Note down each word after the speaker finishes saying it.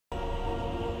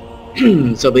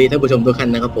สวัสดีท่านผู้ชมทุกท่าน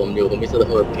นะครับผมอยู่ผมมิสเตอร์โ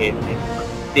ฮมเกม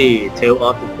ที่ Tale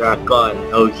of the Dragon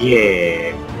โอเค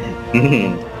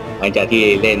หลังจากที่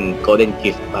เล่น Golden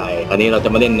Gift ไปคราวนี้เราจะ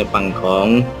มาเล่นในฝั่งของ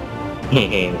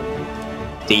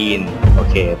จีนโอ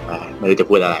เคไปไม่รู้จะ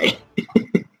พูดอะไร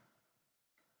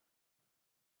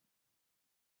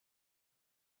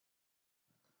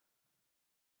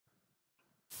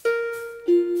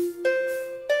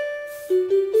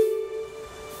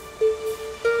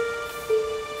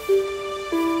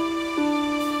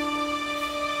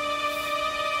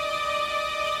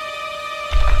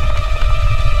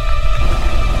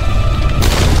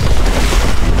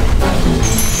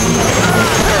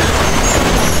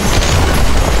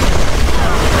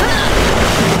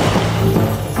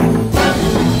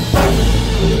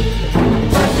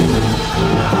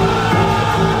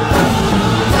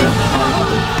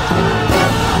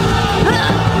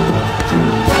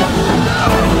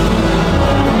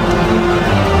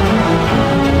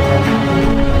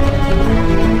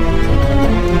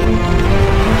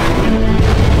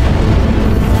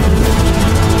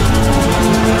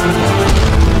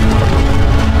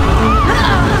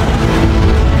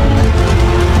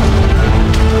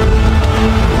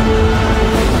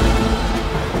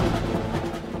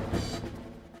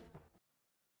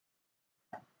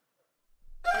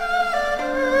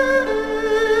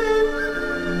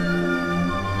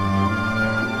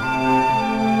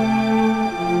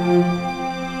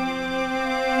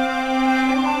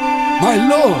My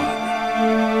lord,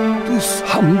 this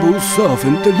humble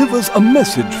servant delivers a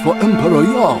message for Emperor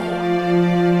Yao.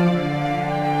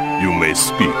 You may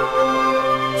speak.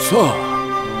 Sir,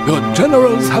 your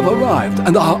generals have arrived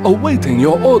and are awaiting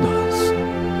your orders.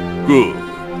 Good.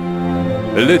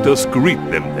 Let us greet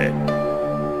them then.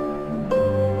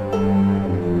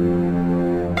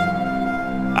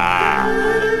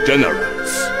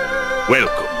 Generals,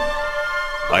 welcome.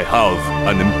 I have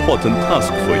an important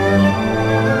task for you.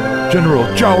 General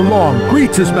Zhao Long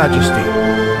greets His Majesty.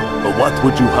 What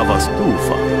would you have us do,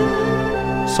 Father?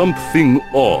 Something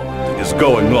odd is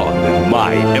going on in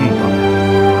my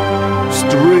empire.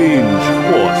 Strange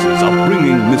forces are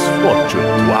bringing misfortune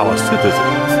to our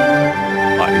citizens.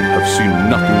 I have seen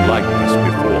nothing like this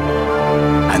before,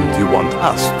 and you want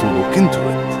us to look into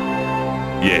it?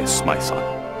 Yes, my son.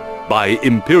 By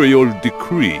imperial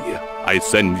decree, I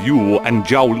send you and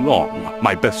Zhao Long,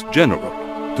 my best general,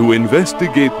 to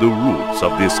investigate the roots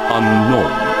of this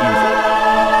unknown evil.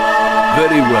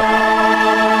 Very well.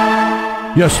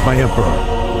 Yes, my Emperor.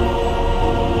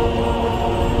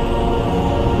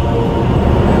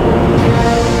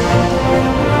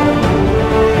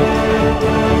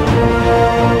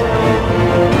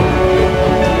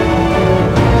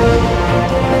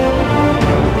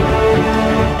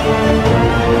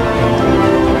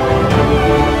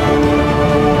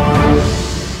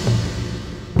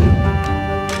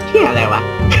อะไรวะ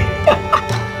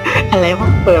อะไรวะ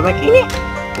เปิดเมื่อกี้